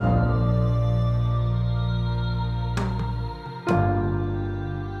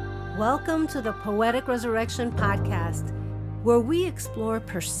Welcome to the Poetic Resurrection Podcast, where we explore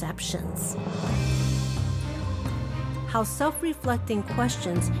perceptions. How self-reflecting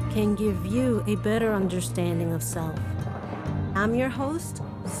questions can give you a better understanding of self. I'm your host,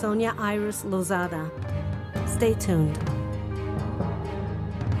 Sonia Iris Lozada. Stay tuned.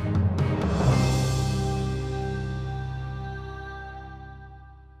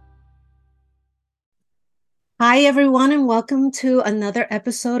 Hi, everyone, and welcome to another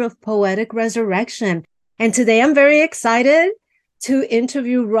episode of Poetic Resurrection. And today I'm very excited to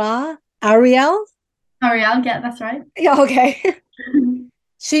interview Rha Arayal. Arayal, yeah, that's right. Yeah, okay.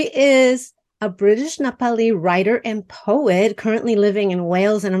 She is a British Nepali writer and poet currently living in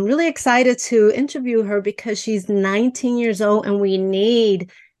Wales. And I'm really excited to interview her because she's 19 years old and we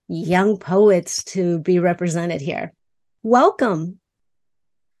need young poets to be represented here. Welcome.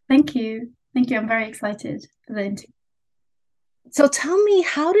 Thank you. I'm very excited for the interview. So tell me,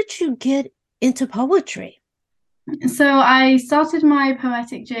 how did you get into poetry? So I started my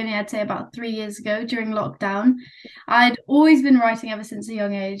poetic journey, I'd say about 3 years ago during lockdown. I'd always been writing ever since a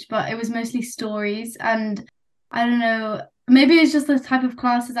young age, but it was mostly stories. And I don't know, maybe it's just the type of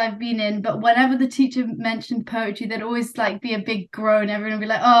classes I've been in, but whenever the teacher mentioned poetry, there'd always be a big groan. Everyone would be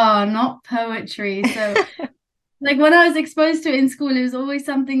like, oh, not poetry. So when I was exposed to it in school, it was always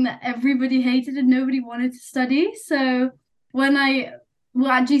something that everybody hated and nobody wanted to study. So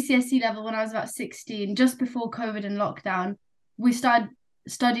at GCSE level, when I was about 16, just before COVID and lockdown, we started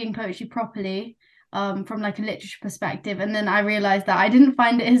studying poetry properly from a literature perspective. And then I realized that I didn't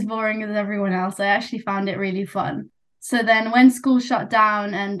find it as boring as everyone else. I actually found it really fun. So then when school shut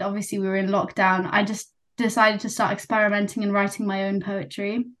down and obviously we were in lockdown, I just decided to start experimenting and writing my own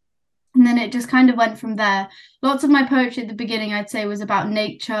poetry. And then it just kind of went from there. Lots of my poetry at the beginning, I'd say, was about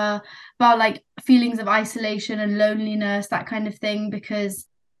nature, about feelings of isolation and loneliness, that kind of thing, because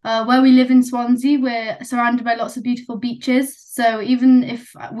where we live in Swansea, we're surrounded by lots of beautiful beaches. So even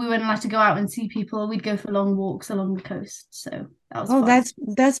if we weren't allowed to go out and see people, we'd go for long walks along the coast. So that was fun.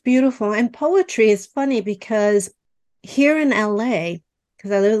 That's beautiful. And poetry is funny because here in LA,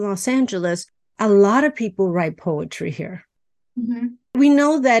 because I live in Los Angeles, a lot of people write poetry here. Mm-hmm. We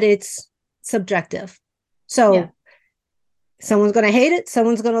know that it's subjective. So someone's going to hate it,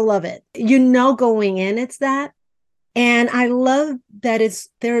 someone's going to love it. Going in, it's that. And I love that it's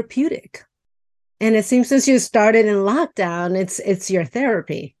therapeutic. And it seems since you started in lockdown, it's your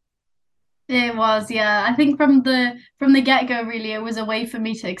therapy. It was, yeah. I think from the get-go, really, it was a way for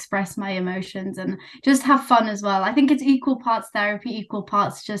me to express my emotions and just have fun as well. I think it's equal parts therapy, equal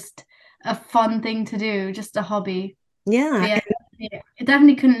parts just a fun thing to do, just a hobby. Yeah. It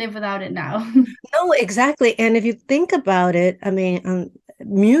definitely couldn't live without it now. No, exactly. And if you think about it, I mean,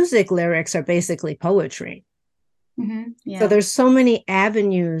 music lyrics are basically poetry. Mm-hmm. Yeah. So there's so many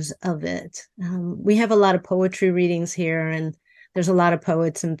avenues of it. We have a lot of poetry readings here, and there's a lot of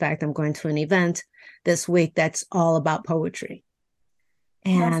poets. In fact, I'm going to an event this week that's all about poetry.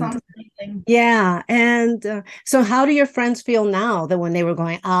 And that sounds amazing. Yeah. And so how do your friends feel now that when they were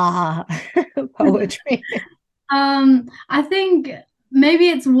going, poetry? I think maybe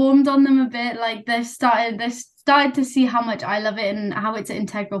it's warmed on them a bit. They've started to see how much I love it and how it's an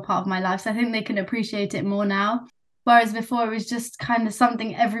integral part of my life. So I think they can appreciate it more now. Whereas before it was just kind of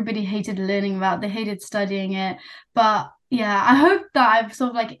something everybody hated learning about. They hated studying it. But yeah, I hope that I've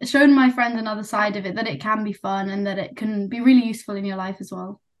sort of shown my friends another side of it, that it can be fun and that it can be really useful in your life as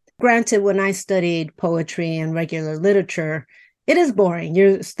well. Granted, when I studied poetry and regular literature, it is boring.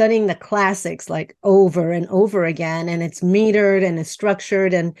 You're studying the classics over and over again, and it's metered and it's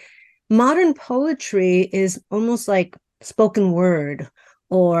structured. And modern poetry is almost like spoken word,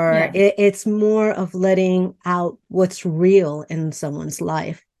 or it's more of letting out what's real in someone's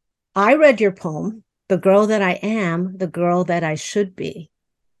life. I read your poem, The Girl That I Am, the Girl That I Should Be.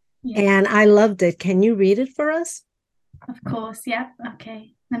 Yeah. And I loved it. Can you read it for us? Of course, yeah.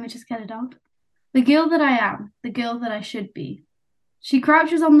 Okay, let me just get it up. The girl that I am, the girl that I should be. She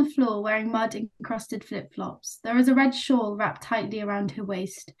crouches on the floor wearing mud-encrusted flip-flops. There is a red shawl wrapped tightly around her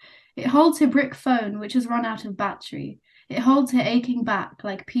waist. It holds her brick phone, which has run out of battery. It holds her aching back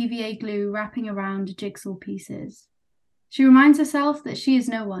like PVA glue wrapping around jigsaw pieces. She reminds herself that she is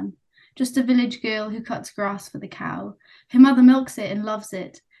no one, just a village girl who cuts grass for the cow. Her mother milks it and loves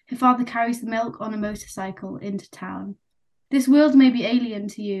it. Her father carries the milk on a motorcycle into town. This world may be alien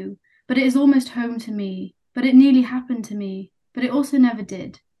to you, but it is almost home to me. But it nearly happened to me. But it also never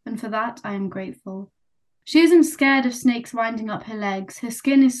did, and for that I am grateful. She isn't scared of snakes winding up her legs. Her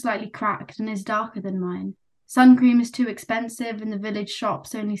skin is slightly cracked and is darker than mine. Sun cream is too expensive, and the village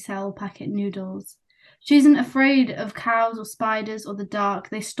shops only sell packet noodles. She isn't afraid of cows or spiders or the dark.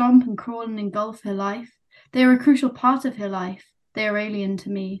 They stomp and crawl and engulf her life. They are a crucial part of her life. They are alien to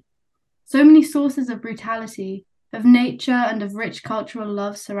me. So many sources of brutality, of nature, and of rich cultural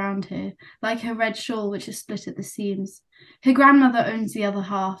love surround her, like her red shawl, which is split at the seams. Her grandmother owns the other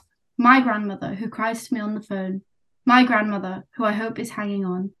half. My grandmother, who cries to me on the phone. My grandmother, who I hope is hanging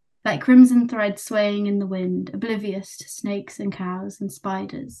on, like crimson thread swaying in the wind, oblivious to snakes and cows and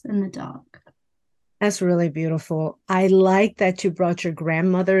spiders and the dark. That's really beautiful. I like that you brought your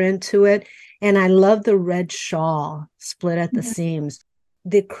grandmother into it. And I love the red shawl split at the seams.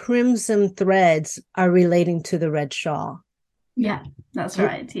 The crimson threads are relating to the red shawl. Yeah, that's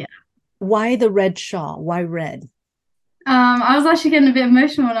right. Yeah. Why the red shawl? Why red? I was actually getting a bit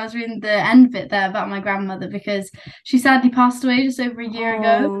emotional when I was reading the end bit there about my grandmother because she sadly passed away just over a year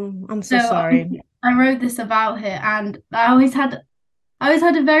ago. Oh, I'm so So sorry. I wrote this about her, and I always had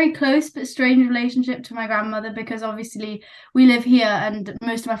a very close but strange relationship to my grandmother because obviously we live here and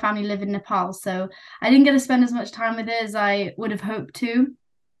most of my family live in Nepal. So I didn't get to spend as much time with her as I would have hoped to.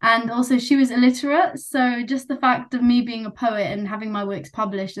 And also, she was illiterate. So just the fact of me being a poet and having my works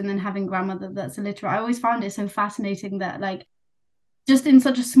published and then having grandmother that's illiterate, I always found it so fascinating that, like, just in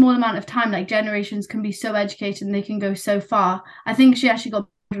such a small amount of time, like generations can be so educated and they can go so far. I think she actually got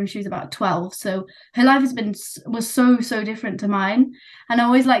when she was about 12. So her life was so different to mine. And I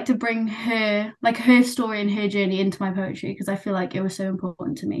always like to bring her story and her journey into my poetry because I feel like it was so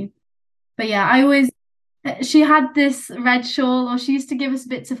important to me. But yeah, I always she had this red shawl, or she used to give us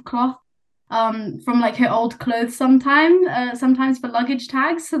bits of cloth from like her old clothes sometimes for luggage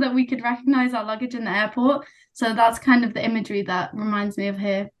tags so that we could recognize our luggage in the airport. So that's kind of the imagery that reminds me of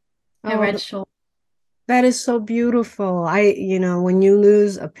her Oh, red shawl. that is so beautiful. When you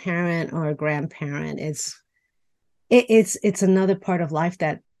lose a parent or a grandparent, it's another part of life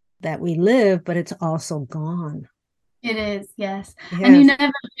that we live, but it's also gone. It is, yes. And you Yes.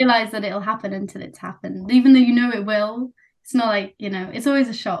 never realize that it'll happen until it's happened. Even though you know it will, it's not like, it's always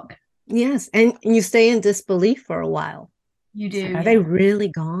a shock. Yes. And you stay in disbelief for a while. You It's like, do, are they yeah. really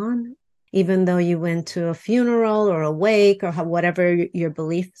gone? Even though you went to a funeral or a wake or whatever your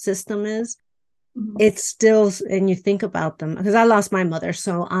belief system is, Mhm. it's still, and you think about them because I lost my mother.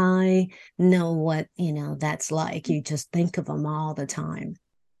 So I know what, that's like. You just think of them all the time.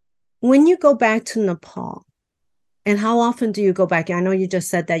 When you go back to Nepal, and how often do you go back? I know you just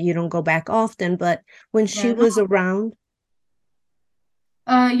said that you don't go back often, but when she Yeah, was around,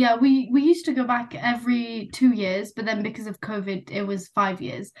 yeah, we used to go back every 2 years, but then because of COVID, it was 5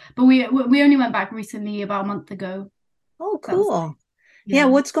 years. But we only went back recently about a month ago. oh, That was cool. Yeah, yeah.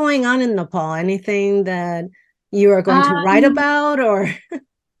 what's going on in Nepal? Anything that you are going to write Um, about or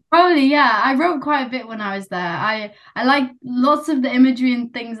Probably, yeah. I wrote quite a bit when I was there. I like lots of the imagery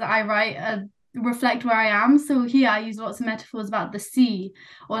and things that I write reflect where I am. So here I use lots of metaphors about the sea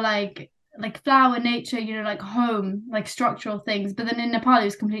or like flower, nature, like home, like structural things. But then in Nepal it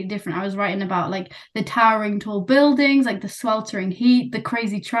was completely different. I was writing about like the towering tall buildings, like the sweltering heat, the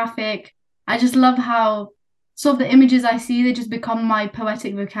crazy traffic. I just love how sort of the images I see, they just become my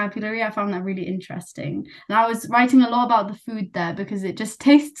poetic vocabulary. I found that really interesting. And I was writing a lot about the food there because it just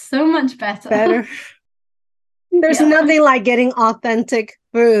tastes so much better. better? There's Yeah, nothing like getting authentic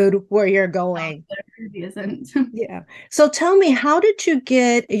food where you're going. there really isn't. Yeah. So tell me, how did you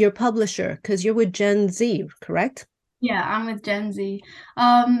get your publisher? Because you're with Gen Z, correct? Yeah, I'm with Gen Z.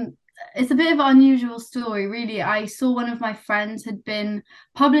 Um, it's a bit of an unusual story, really. I saw one of my friends had been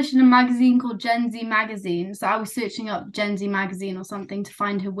published in a magazine called Gen Z Magazine. So I was searching up Gen Z Magazine or something to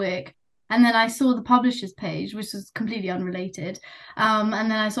find her work. And then I saw the publisher's page, which was completely unrelated. And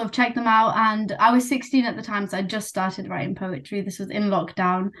then I sort of checked them out. And I was 16 at the time, so I just started writing poetry. This was in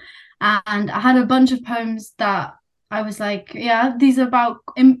lockdown. And I had a bunch of poems that I was like, yeah, these are about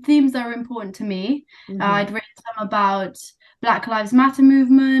themes that are important to me. Mm-hmm. I'd written some about Black Lives Matter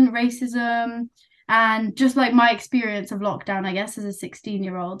movement, racism, and just like my experience of lockdown, I guess, as a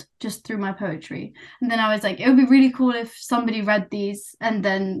 16-year-old, just through my poetry. And then I was like, it would be really cool if somebody read these and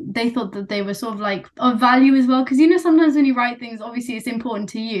then they thought that they were sort of like of value as well. Because sometimes when you write things, obviously it's important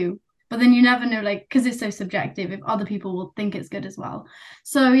to you. But then you never know, like, because it's so subjective, if other people will think it's good as well.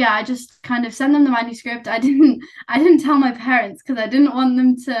 So yeah, I just kind of sent them the manuscript. I didn't tell my parents because I didn't want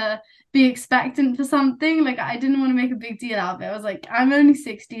them to be expectant for something. Like I didn't want to make a big deal out of it. I was like, I'm only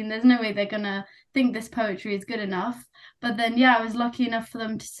 16. There's no way they're gonna think this poetry is good enough. But then yeah, I was lucky enough for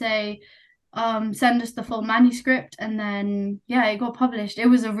them to say, send us the full manuscript, and then yeah, it got published. It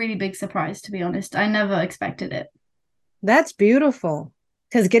was a really big surprise, to be honest. I never expected it. That's beautiful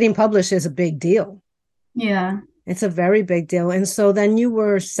because getting published is a big deal. Yeah. It's a very big deal. And so then you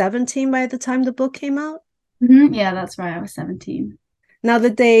were 17 by the time the book came out? Yeah, that's right. I was 17. Now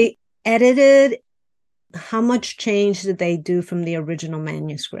that they edited, how much change did they do from the original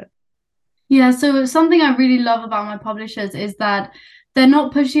manuscript? Yeah, so something I really love about my publishers is that they're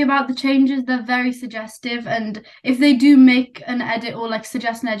not pushy about the changes. They're very suggestive, and if they do make an edit or like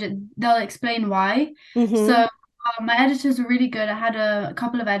suggest an edit, they'll explain why. So Mm-hmm. my editors were really good. I had a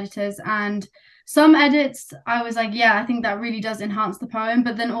couple of editors, and some edits I was like, yeah, I think that really does enhance the poem.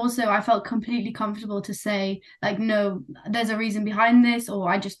 But then also I felt completely comfortable to say like, no, there's a reason behind this, or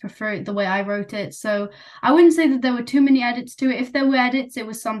I just prefer it the way I wrote it. So I wouldn't say that there were too many edits to it. If there were edits, it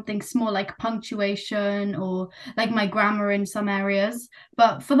was something small like punctuation or like my grammar in some areas.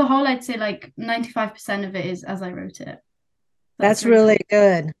 But for the whole, I'd say like 95% of it is as I wrote it. That's That's really really cool.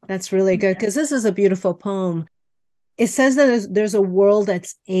 good. That's really good Yeah. because this is a beautiful poem. It says that there's a world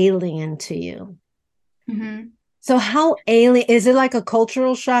that's alien to you. Mm-hmm. So how alien is it, like a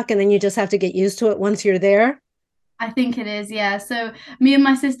cultural shock and then you just have to get used to it once you're there? I think it is, yeah. So me and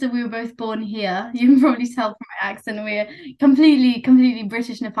my sister, we were both born here. You can probably tell from my accent, we're completely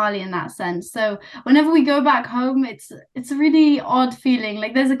British Nepali in that sense. So whenever we go back home, it's a really odd feeling.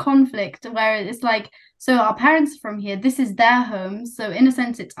 Like there's a conflict where it's like, so our parents are from here, this is their home. So in a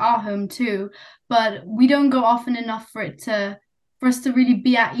sense, it's our home too. But we don't go often enough for us to really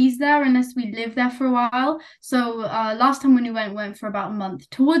be at ease there unless we live there for a while. So last time when we went for about a month.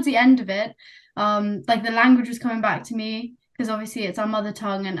 Towards the end of it, like the language was coming back to me because obviously it's our mother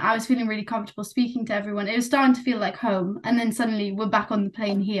tongue and I was feeling really comfortable speaking to everyone. It was starting to feel like home, and then suddenly we're back on the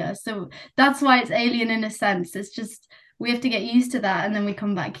plane here. So that's why it's alien in a sense. It's just we have to get used to that, and then we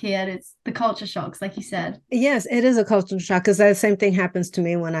come back here. It's the culture shocks, like you said. Yes, it is a cultural shock because that same thing happens to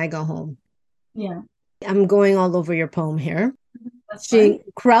me when I go home. Yeah, I'm going all over your poem here. that's fine. She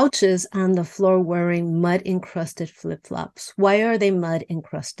crouches on the floor wearing mud encrusted flip flops. Why are they mud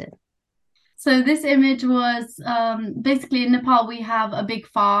encrusted? So this image was basically in Nepal we have a big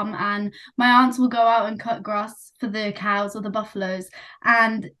farm and my aunts will go out and cut grass for the cows or the buffaloes.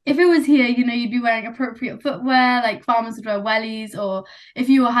 And if it was here, you'd be wearing appropriate footwear, like farmers would wear wellies, or if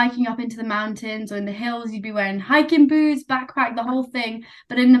you were hiking up into the mountains or in the hills, you'd be wearing hiking boots, backpack, the whole thing.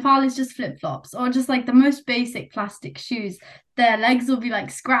 But in Nepal it's just flip-flops or just like the most basic plastic shoes. Their legs will be like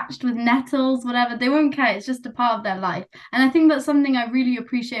scratched with nettles, whatever. They won't care. It's just a part of their life. And I think that's something I really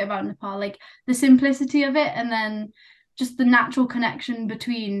appreciate about Nepal. Like the simplicity of it and then just the natural connection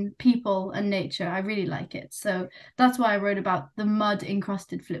between people and nature. I really like it. So that's why I wrote about the mud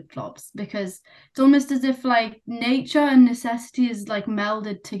encrusted flip-flops because it's almost as if like nature and necessity is like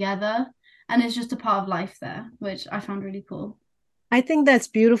melded together and it's just a part of life there, which I found really cool. I think that's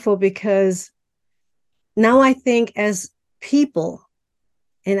beautiful because now I think as people,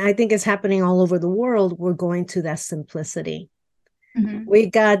 and I think it's happening all over the world, we're going to that simplicity. Mm-hmm. We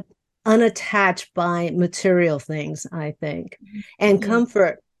got unattached by material things, I think, and Yeah,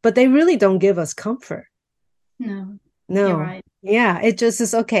 comfort, but they really don't give us comfort. no, you're No. right. Yeah, it just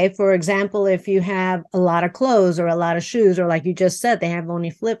is okay. For example, if you have a lot of clothes or a lot of shoes, or like you just said, they have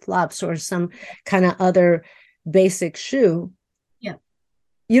only flip flops or some kind of other basic shoe, Yeah,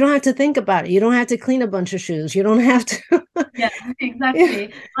 you don't have to think about it. You don't have to clean a bunch of shoes. You don't have to. yeah, Yeah.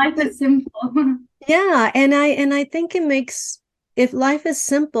 exactly. Life is simple. Yeah, and I think it makes, if life is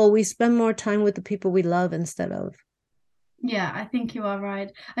simple, we spend more time with the people we love instead of. Yeah, I think you are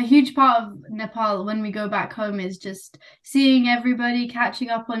right. A huge part of Nepal when we go back home is just seeing everybody,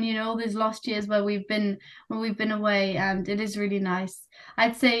 catching up on, all those lost years where we've been away, and it is really nice.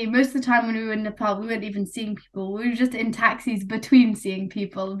 I'd say most of the time when we were in Nepal, we weren't even seeing people. We were just in taxis between seeing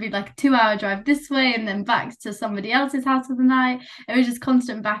people. It'd be like a 2 hour drive this way and then back to somebody else's house for the night. It was just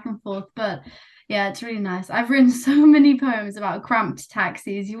constant back and forth. But yeah, it's really nice. I've written so many poems about cramped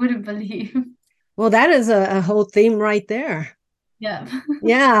taxis, you wouldn't believe. Well, that is a whole theme right there. Yeah.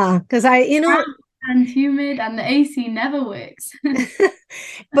 Yeah, because Cramped and humid, and the AC never works.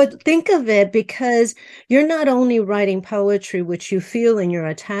 but think of it, because you're not only writing poetry, which you feel and you're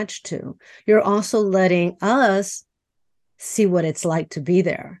attached to, you're also letting us see what it's like to be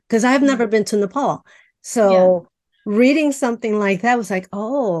there. Because I've Mm. never been to Nepal. Yeah, So reading something like that was like,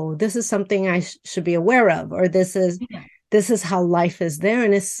 oh, this is something I should be aware of, or yeah, this is how life is there.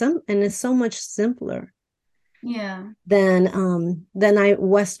 And it's so much simpler yeah. than I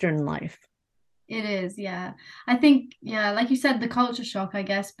Western life. It is, yeah. I think, yeah, like you said, the culture shock, I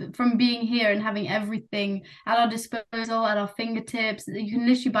guess, but from being here and having everything at our disposal, at our fingertips, you can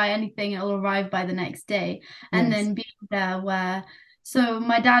literally buy anything, it'll arrive by the next day. And Yes. then being there where So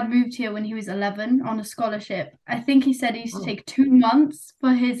my dad moved here when he was 11 on a scholarship. I think he said it used to Oh, take 2 months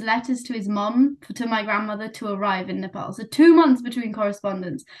for his letters to his mom, to my grandmother, to arrive in Nepal. So 2 months between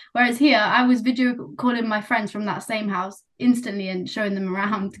correspondence. Whereas here, I was video calling my friends from that same house instantly and showing them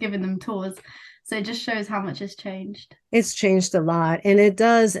around, giving them tours. So it just shows how much has changed. it's changed a lot. And it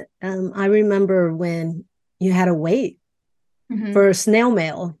does. I remember when you had to wait Hmm. for snail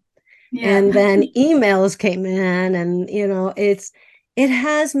mail, Yeah. and then emails came in, and it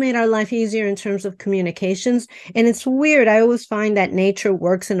has made our life easier in terms of communications. And it's weird. I always find that nature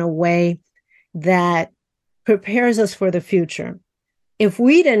works in a way that prepares us for the future. If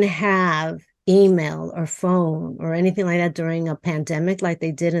we didn't have email or phone or anything like that during a pandemic like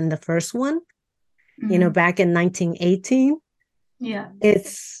they did in the first one, Hmm. back in 1918, Yeah.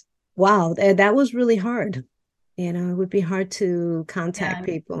 it's wow, that was really hard. It would be hard to contact Yeah.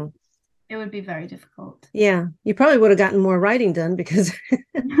 people. It would be very difficult. Yeah, you probably would have gotten more writing done because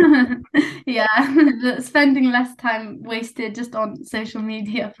Yeah, spending less time wasted just on social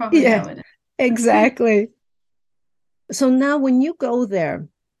media, probably yeah, I would. exactly. So now when you go there,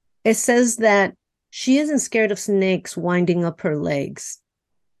 it says that she isn't scared of snakes winding up her legs.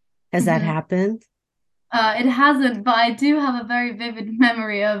 Has that Mhm. happened? It hasn't, but I do have a very vivid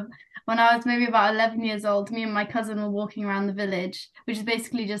memory of when I was maybe about 11 years old. Me and my cousin were walking around the village, which is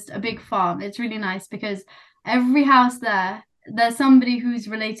basically just a big farm. It's really nice because every house there, there's somebody who's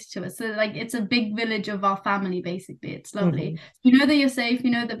related to us. So like it's a big village of our family, basically. It's lovely. Hmm. You know that you're safe,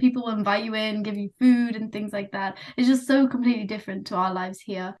 you know that people will invite you in, give you food and things like that. It's just so completely different to our lives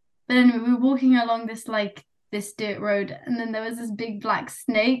here. But anyway, we were walking along this dirt road, and then there was this big black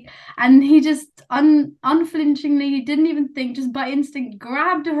snake, and he just unflinchingly, he didn't even think, just by instinct,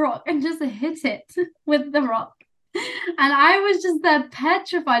 grabbed a rock and just hit it with the rock. And I was just there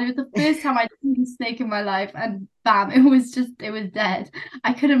petrified. It was the first time I'd seen a snake in my life, and bam, it was dead.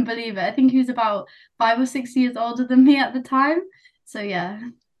 I couldn't believe it. I think he was about 5 or 6 years older than me at the time. So yeah,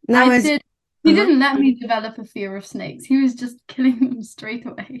 Now, I as did. He uh-huh. didn't let me develop a fear of snakes. He was just killing them straight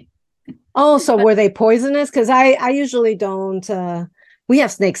away. Oh, so But were they poisonous? Because I usually don't. We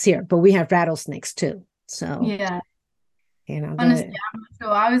have snakes here, but we have rattlesnakes too. So yeah, honestly, the I'm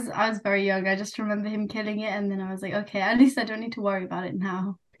not sure. I was very young. I just remember him killing it, and then I was like, okay, at least I don't need to worry about it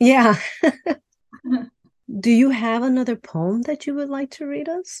now. yeah. Do you have another poem that you would like to read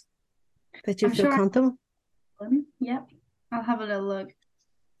us that you I'm feel sure I comfortable? have one. Yep. I'll have a little look.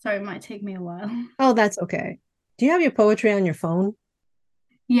 Sorry, it might take me a while. Oh, that's okay. Do you have your poetry on your phone?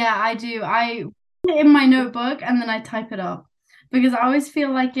 Yeah, I do. I put it in my notebook and then I type it up because I always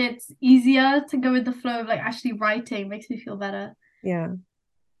feel like it's easier to go with the flow of like actually writing. Makes me feel better. Yeah.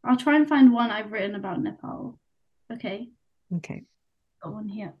 I'll try and find one I've written about Nepal. Okay, Okay. got one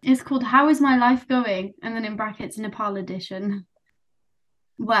here. It's called "How Is My Life Going?" and then in brackets Nepal edition.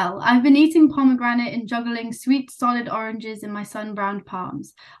 Well, I've been eating pomegranate and juggling sweet, solid oranges in my sun-browned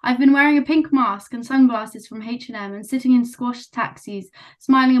palms. I've been wearing a pink mask and sunglasses from H&M and sitting in squashed taxis,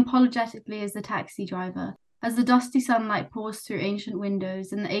 smiling apologetically as the taxi driver, as the dusty sunlight pours through ancient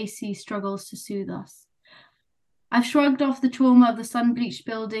windows and the AC struggles to soothe us. I've shrugged off the trauma of the sun-bleached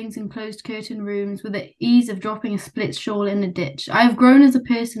buildings and closed curtain rooms with the ease of dropping a split shawl in a ditch. I have grown as a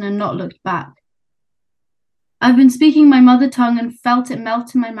person and not looked back. I've been speaking my mother tongue and felt it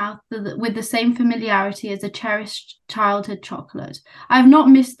melt in my mouth with the same familiarity as a cherished childhood chocolate. I have not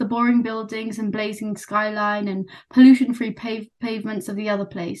missed the boring buildings and blazing skyline and pollution-free pavements of the other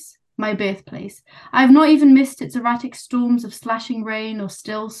place, my birthplace. I have not even missed its erratic storms of slashing rain or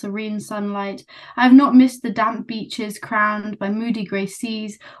still, serene sunlight. I have not missed the damp beaches crowned by moody grey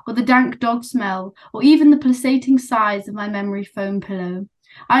seas, or the dank dog smell, or even the pulsating sighs of my memory foam pillow.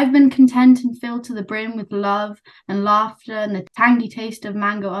 I've been content and filled to the brim with love and laughter and the tangy taste of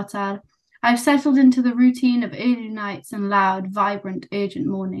mango atar. I've settled into the routine of early nights and loud, vibrant, urgent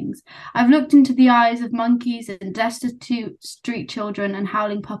mornings. I've looked into the eyes of monkeys and destitute street children and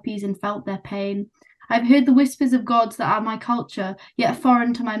howling puppies and felt their pain. I've heard the whispers of gods that are my culture, yet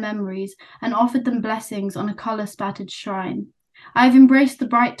foreign to my memories, and offered them blessings on a colour spattered shrine. I've embraced the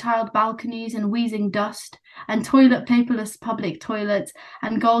bright tiled balconies and wheezing dust, and toilet paperless public toilets,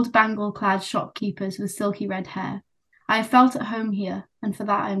 and gold bangle clad shopkeepers with silky red hair. I have felt at home here, and for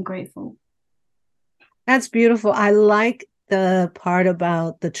that I am grateful. That's beautiful. I like the part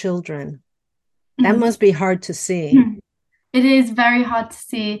about the children. That Mhm. must be hard to see. It is very hard to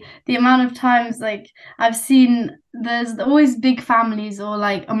see the amount of times like I've seen there's always big families or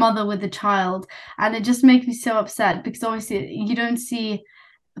like a mother with a child, and it just makes me so upset because obviously you don't see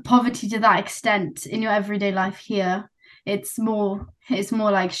poverty to that extent in your everyday life here. it's more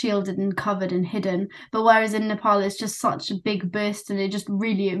like shielded and covered and hidden. But whereas in Nepal, it's just such a big burst, and it just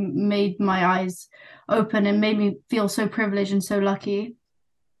really made my eyes open and made me feel so privileged and so lucky.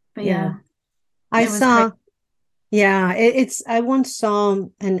 But Yeah. yeah, I it was crazy. saw, yeah, it's, I once saw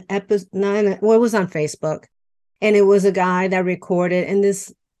an episode, no, well, it was on Facebook, and it was a guy that recorded, and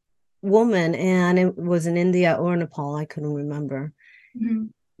this woman, and it was in India or Nepal, I couldn't remember. Mhm.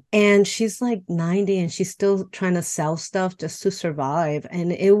 And she's like 90 and she's still trying to sell stuff just to survive.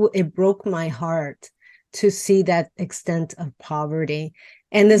 And it broke my heart to see that extent of poverty.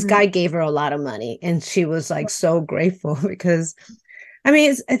 And this Mhm. guy gave her a lot of money and she was like so grateful because I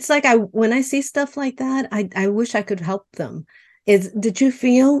mean it's like I when I see stuff like that, I wish I could help them. Did you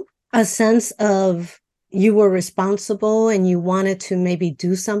feel a sense of you were responsible and you wanted to maybe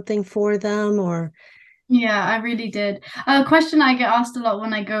do something for them or Yeah, I really did. A question I get asked a lot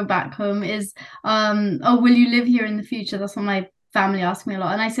when I go back home is, oh, will you live here in the future? That's what my family asks me a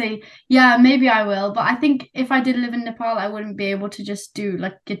lot. And I say, yeah, maybe I will. But I think if I did live in Nepal, I wouldn't be able to just do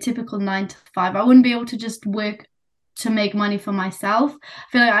like a typical 9 to 5. I wouldn't be able to just work to make money for myself.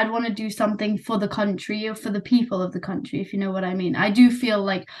 I feel like I'd want to do something for the country or for the people of the country, if you know what I mean. I do feel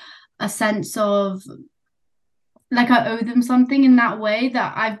like a sense of like I owe them something in that way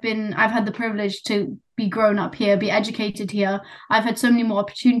that I've had the privilege to be grown up here, be educated here. I've had so many more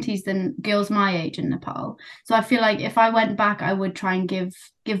opportunities than girls my age in Nepal. So I feel like if I went back, I would try and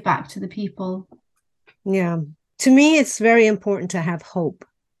give back to the people. yeah. To me, it's very important to have hope.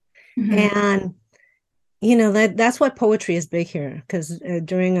 Mm-hmm. And that's why poetry is big here because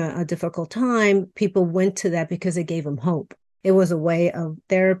during a difficult time people went to that because it gave them hope. It was a way of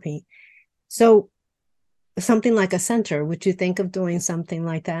therapy. So something like a center, would you think of doing something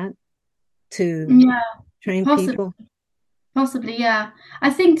like that to Yeah, train possibly. people? Possibly, yeah. I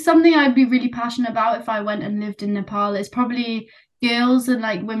think something I'd be really passionate about if I went and lived in Nepal is probably girls and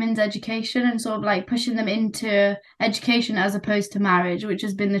like women's education and sort of like pushing them into education as opposed to marriage, which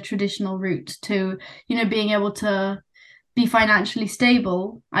has been the traditional route to, being able to be financially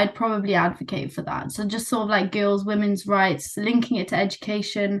stable. I'd probably advocate for that. So just sort of like girls, women's rights, linking it to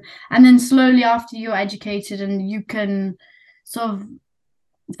education, and then slowly after you're educated and you can sort of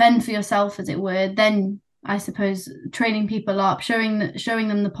fend for yourself, as it were, then I suppose training people up, showing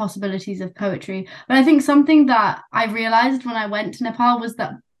them the possibilities of poetry. But I think something that I realized when I went to Nepal was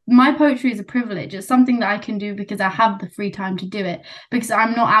that my poetry is a privilege. It's something that I can do because I have the free time to do it. Because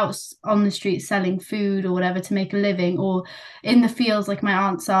I'm not out on the street selling food or whatever to make a living, or in the fields like my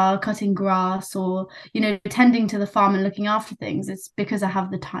aunts are cutting grass, or tending to the farm and looking after things. It's because I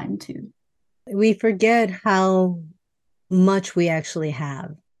have the time to. We forget how much we actually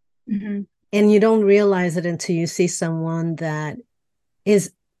have. Mm-hmm. And you don't realize it until you see someone that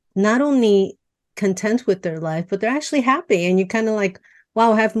is not only content with their life, but they're actually happy. And you kind of like,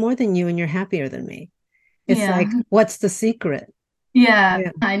 wow, I have more than you and you're happier than me. It's Yeah, like, what's the secret? yeah,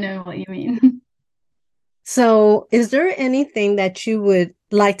 Yeah. I know what you mean. So, is there anything that you would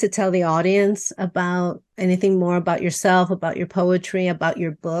like to tell the audience about anything more about yourself, about your poetry, about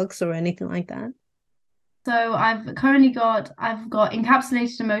your books, or anything like that? So I've got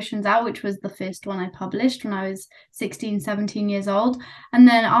Encapsulated Emotions out, which was the first one I published when I was 16, 17 years old. And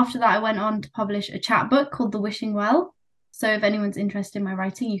then after that I went on to publish a chapbook called The Wishing Well. So if anyone's interested in my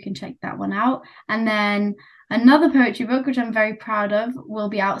writing, you can check that one out. And then another poetry book, which I'm very proud of, will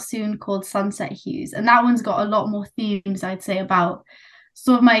be out soon called Sunset Hues. And that one's got a lot more themes, I'd say, about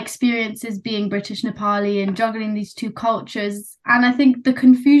sort of my experiences being British Nepali and juggling these two cultures. And I think the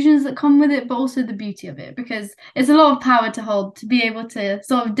confusions that come with it, but also the beauty of it, because it's a lot of power to hold to be able to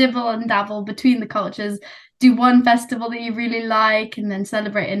sort of dibble and dabble between the cultures, do one festival that you really like and then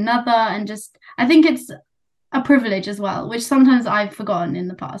celebrate another. And just, I think it's a privilege as well, which sometimes I've forgotten in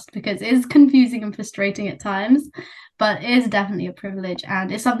the past because it is confusing and frustrating at times, but it is definitely a privilege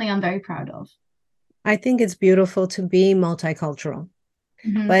and it's something I'm very proud of. I think it's beautiful to be multicultural,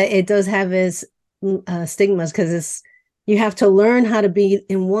 Mm-hmm. but it does have its stigmas because it's you have to learn how to be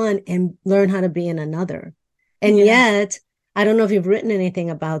in one and learn how to be in another. And Yeah. yet, I don't know if you've written anything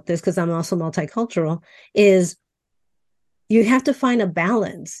about this because I'm also multicultural, is you have to find a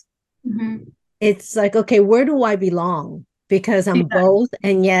balance. Mm-hmm. It's like, okay, where do I belong? Because I'm Yeah. both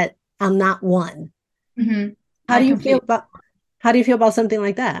and yet I'm not one. Mm-hmm. How I do you feel completely. about how do you feel about something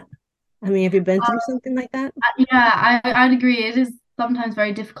like that? I mean, have you been through something like that? Yeah, I'd agree. It is sometimes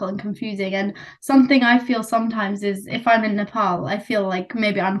very difficult and confusing. And something I feel sometimes is if I'm in Nepal, I feel like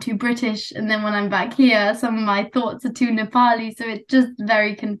maybe I'm too British. And then when I'm back here, some of my thoughts are too Nepali. So it's just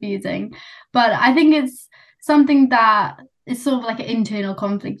very confusing. But I think it's something that it's sort of like an internal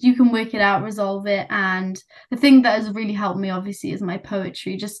conflict. You can work it out, resolve it. And the thing that has really helped me, obviously, is my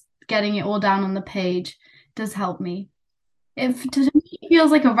poetry. Just getting it all down on the page does help me. To me, it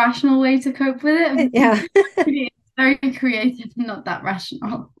feels like a rational way to cope with it. Yeah. It's very creative, not that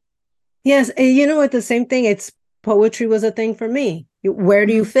rational. Yes. You know what? The same thing. It's poetry was a thing for me. Where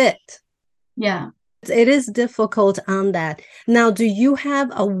do you Mhm. fit? Yeah. It is difficult on that. Now, do you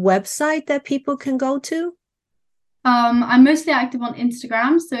have a website that people can go to? I'm mostly active on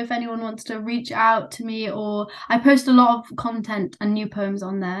Instagram, so if anyone wants to reach out to me, or I post a lot of content and new poems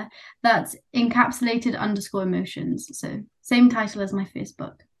on there. That's encapsulated underscore emotions. So same title as my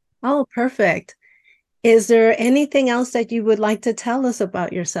Facebook. Oh, perfect. Is there anything else that you would like to tell us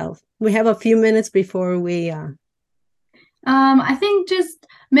about yourself? We have a few minutes before we I think just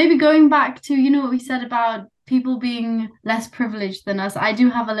maybe going back to, what we said about people being less privileged than us. I do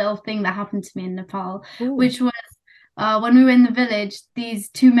have a little thing that happened to me in Nepal, Ooh. which was when we were in the village, these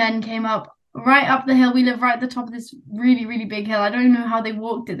two men came up right up the hill. We live right at the top of this really, really big hill. I don't know how they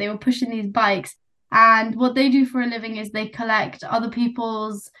walked it. They were pushing these bikes. And what they do for a living is they collect other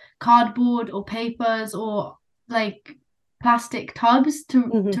people's cardboard or papers or like plastic tubs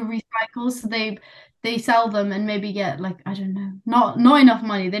Mhm. to recycle. So they sell them and maybe get like, I don't know, not enough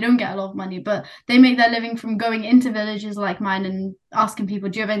money. They don't get a lot of money, but they make their living from going into villages like mine and asking people,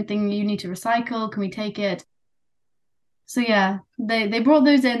 do you have anything you need to recycle? Can we take it? So yeah, they brought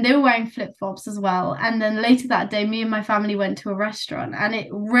those in. They were wearing flip-flops as well. And then later that day, me and my family went to a restaurant and it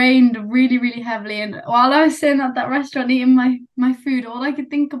rained really, really heavily. And while I was sitting at that restaurant eating my food, all I could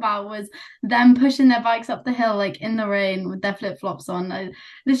think about was them pushing their bikes up the hill like in the rain with their flip-flops on.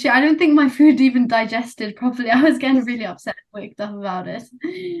 Literally, I don't think my food even digested properly. I was getting really upset and worked up about it.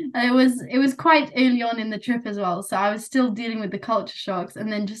 And it was quite early on in the trip as well. So I was still dealing with the culture shocks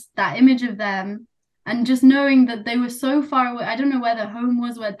and then just that image of them and just knowing that they were so far away. I don't know where their home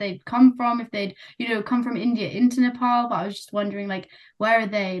was, where they'd come from, if they'd come from India into Nepal, but I was just wondering, like, where are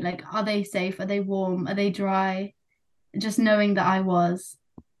they, like, are they safe, are they warm, are they dry? Just knowing that I was.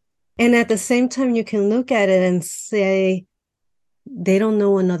 And at the same time, you can look at it and say, they don't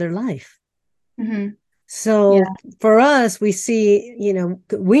know another life. Hmm. So Yeah. for us, we see,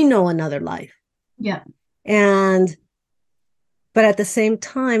 we know another life. Yeah. And but at the same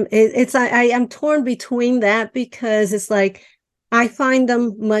time, it's I'm torn between that because it's like I find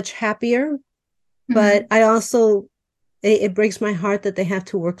them much happier, but Hmm. I also it breaks my heart that they have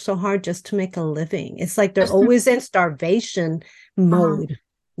to work so hard just to make a living. It's like they're Just to, always in starvation uh-huh. mode,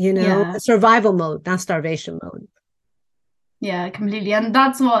 Yeah. survival mode, not starvation mode. Yeah, completely. And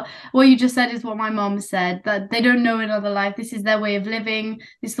that's what you just said is what my mom said, that they don't know another life. This is their way of living.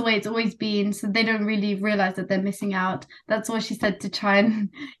 This is the way it's always been. So they don't really realize that they're missing out. That's what she said to try and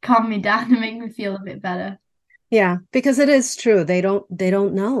calm me down and make me feel a bit better. Yeah, because it is true. They don't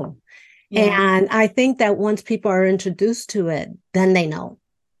know. Yeah. And I think that once people are introduced to it, then they know.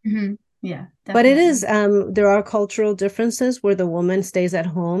 Hmm. Yeah, But it is definitely. there are cultural differences where the woman stays at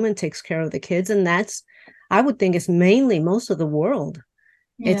home and takes care of the kids, and that's I would think it's mainly most of the world.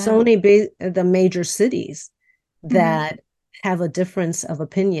 It's Yeah. only the major cities Hmm. that have a difference of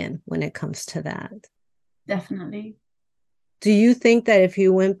opinion when it comes to that. Definitely. Do you think that if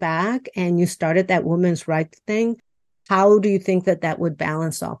you went back and you started that women's right thing, how do you think that that would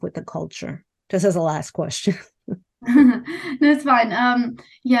balance off with the culture? Just as a last question. No, it's fine.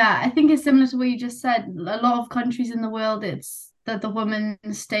 Yeah, I think it's similar to what you just said. A lot of countries in the world, it's that the woman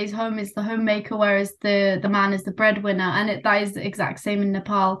stays home is the homemaker, whereas the man is the breadwinner, and that is the exact same in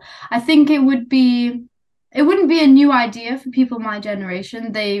Nepal. I think it wouldn't be a new idea for people my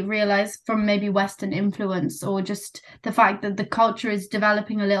generation. They realize from maybe Western influence or just the fact that the culture is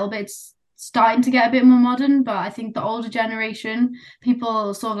developing a little bit. It's starting to get a bit more modern, but I think the older generation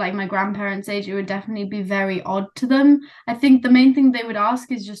people sort of like my grandparents' age, it would definitely be very odd to them. I think the main thing they would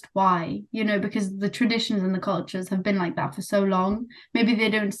ask is just why, because the traditions and the cultures have been like that for so long. Maybe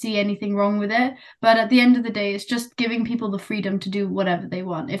they don't see anything wrong with it. But at the end of the day, it's just giving people the freedom to do whatever they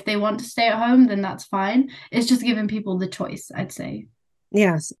want. If they want to stay at home, then that's fine. It's just giving people the choice, I'd say.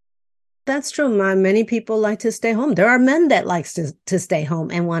 Yes, that's true. Many people like to stay home. There are men that likes to stay home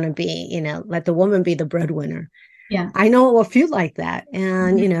and want to be, let the woman be the breadwinner. Yeah. I know a few like that.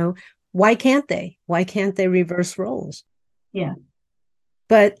 And, Mhm. why can't they? Why can't they reverse roles? Yeah.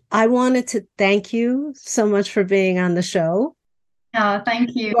 But I wanted to thank you so much for being on the show.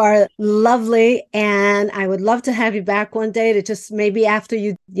 Thank you. You are lovely, and I would love to have you back one day to just maybe after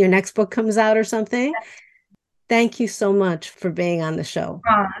your next book comes out or something. Thank you so much for being on the show.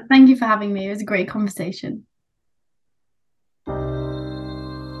 Thank you for having me. It was a great conversation.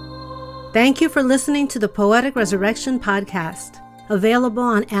 Thank you for listening to the Poetic Resurrection podcast, available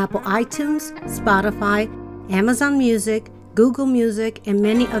on Apple iTunes, Spotify, Amazon Music, Google Music, and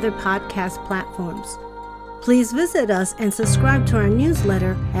many other podcast platforms. Please visit us and subscribe to our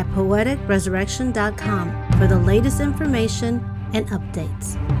newsletter at poeticresurrection.com for the latest information and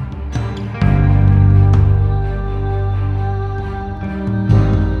updates.